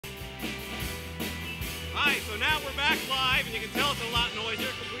now we're back live, and you can tell it's a lot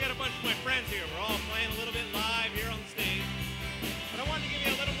noisier because we got a bunch of my friends here. We're all playing a little bit live here on the stage. But I wanted to give you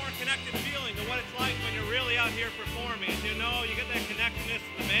a little more connected feeling to what it's like when you're really out here performing. You know, you get that connectedness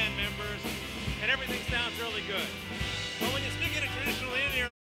to the band members, and everything sounds really good. But when you stick in a traditional in-ear,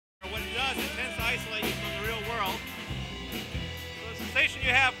 what it does, it tends to isolate you from the real world. So the sensation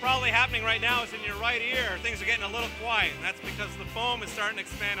you have probably happening right now is in your right ear. Things are getting a little quiet, and that's because the foam is starting to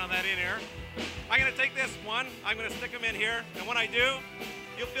expand on that in-ear. I'm going to take this one, I'm going to stick them in here, and when I do,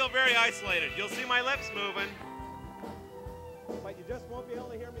 you'll feel very isolated. You'll see my lips moving, but you just won't be able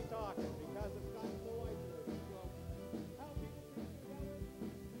to hear me talking because it's gotten so isolated. So, how people put it together?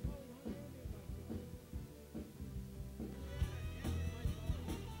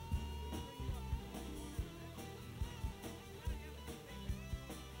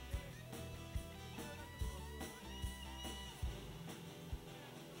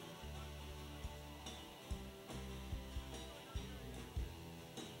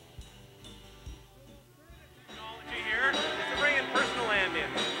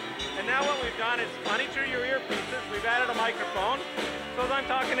 On each of your earpieces, we've added a microphone. So as I'm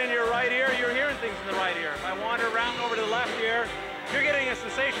talking in your right ear, you're hearing things in the right ear. If I wander around over to the left ear, you're getting a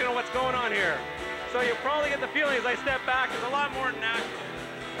sensation of what's going on here. So you'll probably get the feeling as I step back, it's a lot more natural.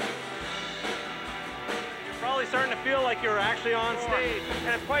 You're probably starting to feel like you're actually on stage.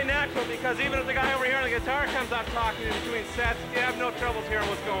 And it's quite natural because even if the guy over here on the guitar comes up talking in between sets, you have no troubles hearing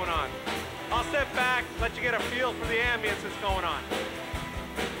what's going on. I'll step back, let you get a feel for the ambience that's going on.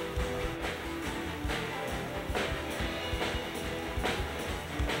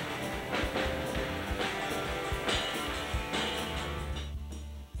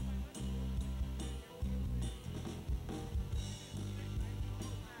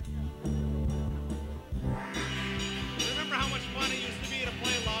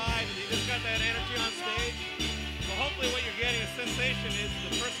 Sensation is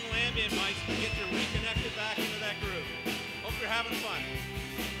the personal ambient mics to get you reconnected back into that groove. Hope you're having fun.